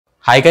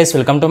Hi guys,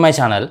 welcome to my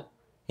channel.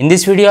 In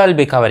this video, I will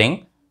be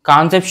covering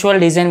conceptual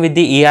design with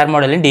the ER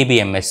model in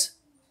DBMS.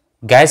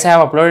 Guys, I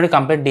have uploaded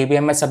complete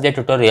DBMS subject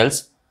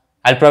tutorials.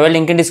 I'll provide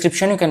link in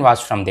description, you can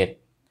watch from there.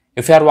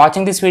 If you are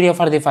watching this video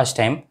for the first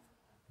time,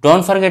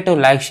 don't forget to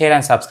like, share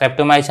and subscribe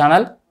to my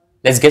channel.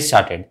 Let's get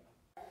started.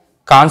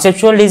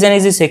 Conceptual design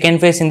is the second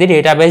phase in the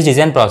database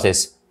design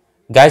process.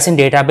 Guys, in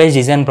database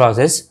design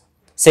process,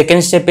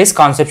 second step is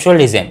conceptual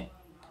design.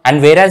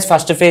 And whereas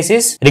first phase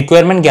is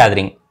requirement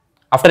gathering.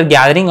 After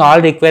gathering all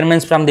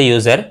requirements from the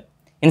user,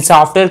 in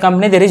software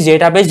company there is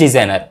database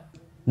designer.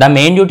 The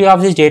main duty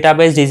of this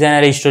database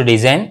designer is to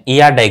design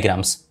ER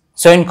diagrams.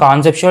 So in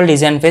conceptual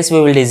design phase,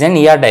 we will design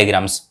ER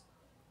diagrams.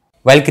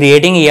 While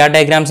creating ER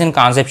diagrams in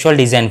conceptual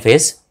design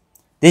phase,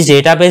 this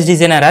database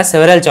designer has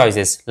several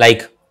choices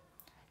like,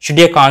 should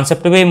a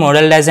concept be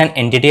modeled as an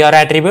entity or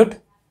attribute?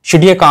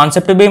 Should a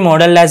concept be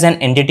modeled as an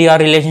entity or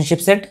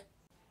relationship set?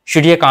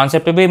 Should a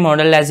concept be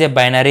modeled as a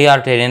binary or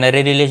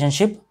ternary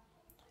relationship?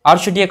 Or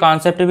should a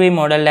concept be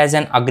modeled as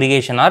an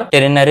aggregation or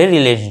ternary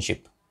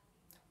relationship?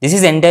 This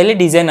is entirely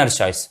designer's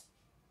choice.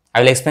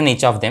 I will explain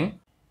each of them.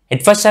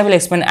 At first, I will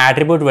explain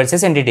attribute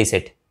versus entity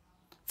set.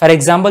 For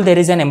example, there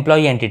is an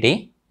employee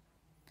entity.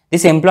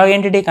 This employee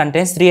entity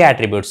contains three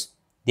attributes.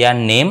 They are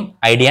name,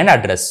 ID and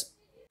address.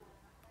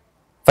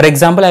 For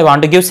example, I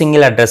want to give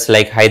single address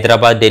like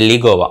Hyderabad, Delhi,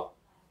 Goa.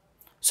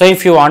 So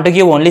if you want to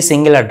give only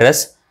single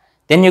address,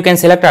 then you can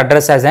select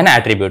address as an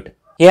attribute.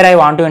 Here I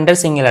want to enter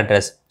single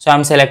address, so I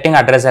am selecting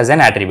address as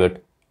an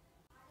attribute.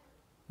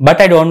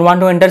 But I don't want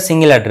to enter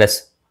single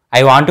address.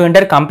 I want to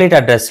enter complete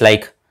address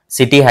like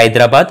city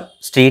Hyderabad,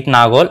 street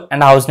Nagol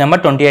and house number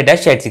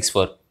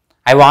 28-864.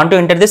 I want to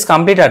enter this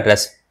complete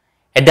address.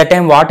 At that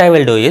time what I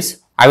will do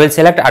is, I will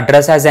select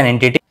address as an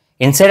entity.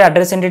 Inside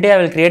address entity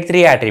I will create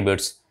three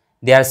attributes.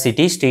 They are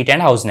city, street and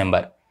house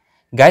number.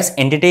 Guys,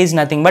 entity is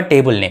nothing but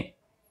table name.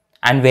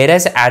 And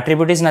whereas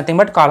attribute is nothing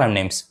but column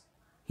names.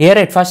 Here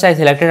at first I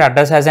selected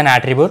address as an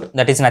attribute,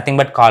 that is nothing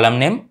but column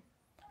name,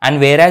 and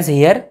whereas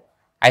here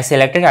I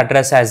selected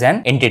address as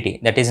an entity,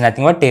 that is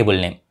nothing but table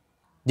name.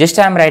 Just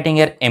I am writing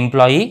here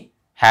employee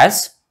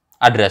has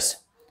address.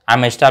 I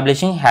am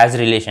establishing has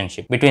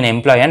relationship between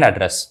employee and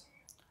address.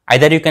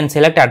 Either you can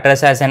select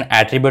address as an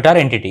attribute or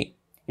entity.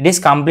 It is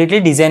completely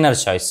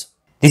designer's choice.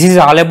 This is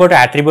all about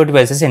attribute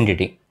versus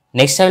entity.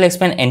 Next I will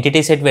explain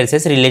entity set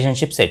versus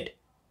relationship set.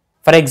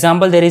 For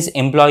example, there is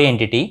employee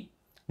entity.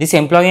 This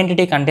employee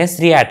entity contains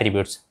three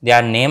attributes. They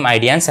are name,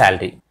 ID and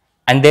salary.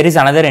 And there is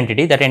another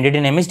entity, that entity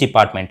name is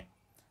department.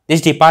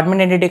 This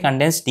department entity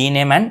contains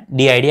dname and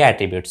did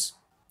attributes.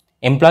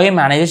 Employee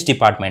manages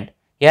department.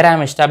 Here I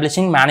am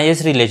establishing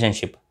manager's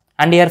relationship.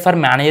 And here for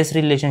manager's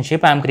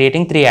relationship I am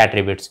creating three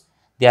attributes.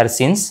 They are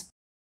since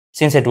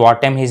at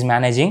what time he is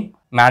managing,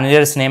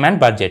 manager's name and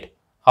budget.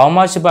 How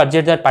much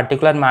budget that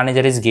particular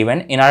manager is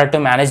given in order to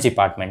manage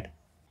department.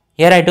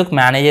 Here I took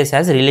managers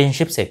as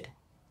relationship set.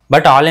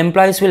 But all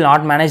employees will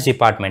not manage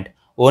department.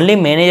 Only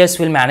managers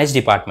will manage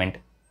department.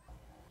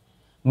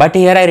 But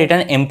here I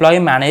written employee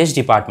manages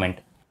department.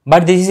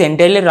 But this is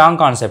entirely wrong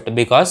concept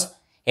because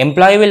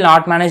employee will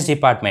not manage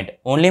department.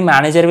 Only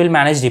manager will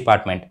manage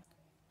department.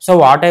 So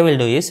what I will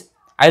do is,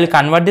 I will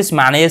convert this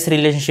manager's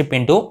relationship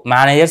into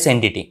manager's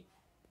entity.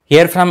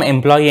 Here from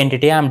employee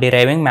entity I am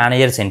deriving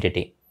manager's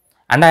entity.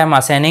 And I am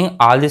assigning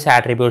all these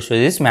attributes to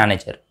this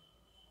manager.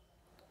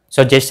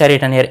 So just I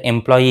written here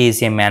employee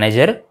is a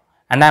manager.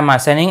 And I am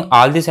assigning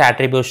all these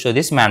attributes to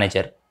this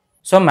manager.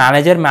 So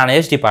manager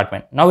manages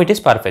department. Now it is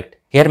perfect.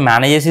 Here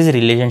managers is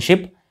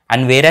relationship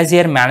and whereas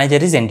here manager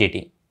is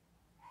entity.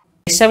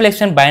 Next I will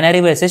explain binary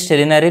versus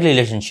ternary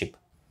relationship.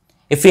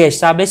 If we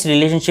establish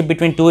relationship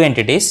between two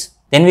entities,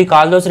 then we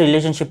call those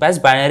relationship as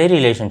binary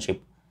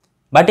relationship.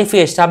 But if we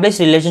establish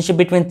relationship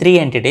between three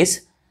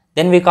entities,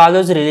 then we call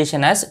those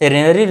relation as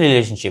ternary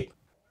relationship.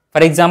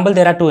 For example,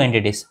 there are two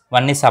entities.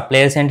 One is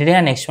supplier's entity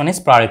and next one is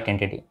product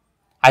entity.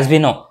 As we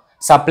know,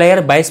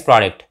 supplier buys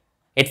product.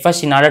 At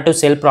first, in order to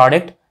sell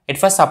product, at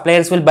first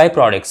suppliers will buy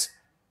products.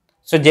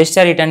 So just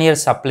I written here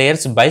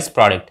suppliers buys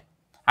product.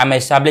 I am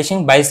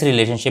establishing buys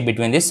relationship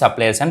between this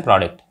suppliers and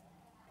product.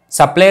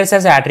 Suppliers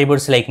has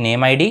attributes like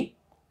name ID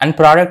and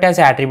product has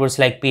attributes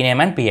like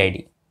pname and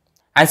pid.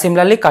 And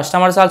similarly,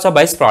 customers also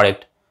buys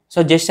product.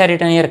 So just I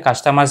written here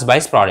customers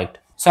buys product.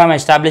 So I am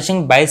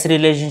establishing buys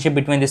relationship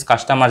between this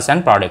customers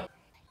and product.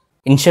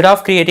 Instead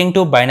of creating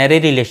two binary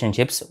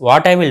relationships,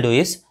 what I will do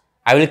is,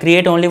 I will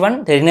create only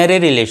one ternary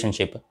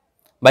relationship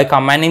by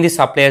combining the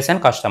suppliers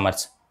and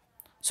customers.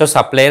 So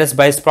suppliers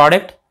buys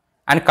product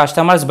and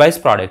customers buys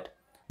product.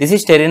 This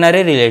is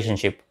ternary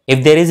relationship.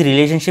 If there is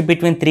relationship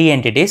between three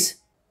entities,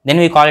 then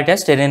we call it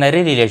as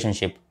ternary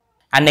relationship.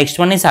 And next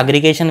one is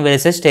aggregation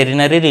versus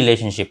ternary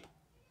relationship.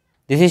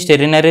 This is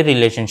ternary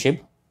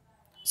relationship.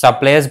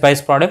 Suppliers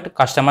buys product,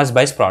 customers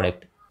buys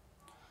product.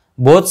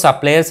 Both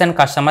suppliers and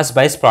customers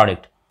buys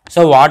product.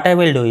 So what I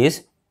will do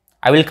is,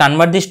 I will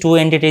convert these two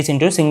entities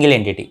into single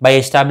entity by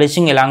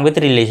establishing along with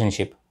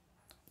relationship.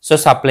 So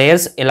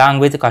suppliers along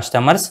with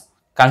customers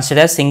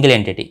consider single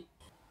entity.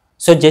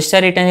 So just I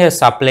written here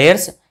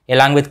suppliers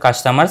along with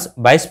customers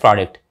buys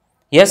product.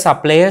 Here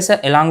suppliers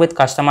along with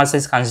customers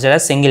is considered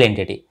as single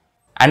entity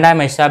and I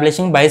am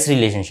establishing bias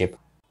relationship.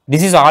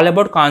 This is all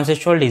about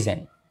conceptual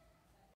design.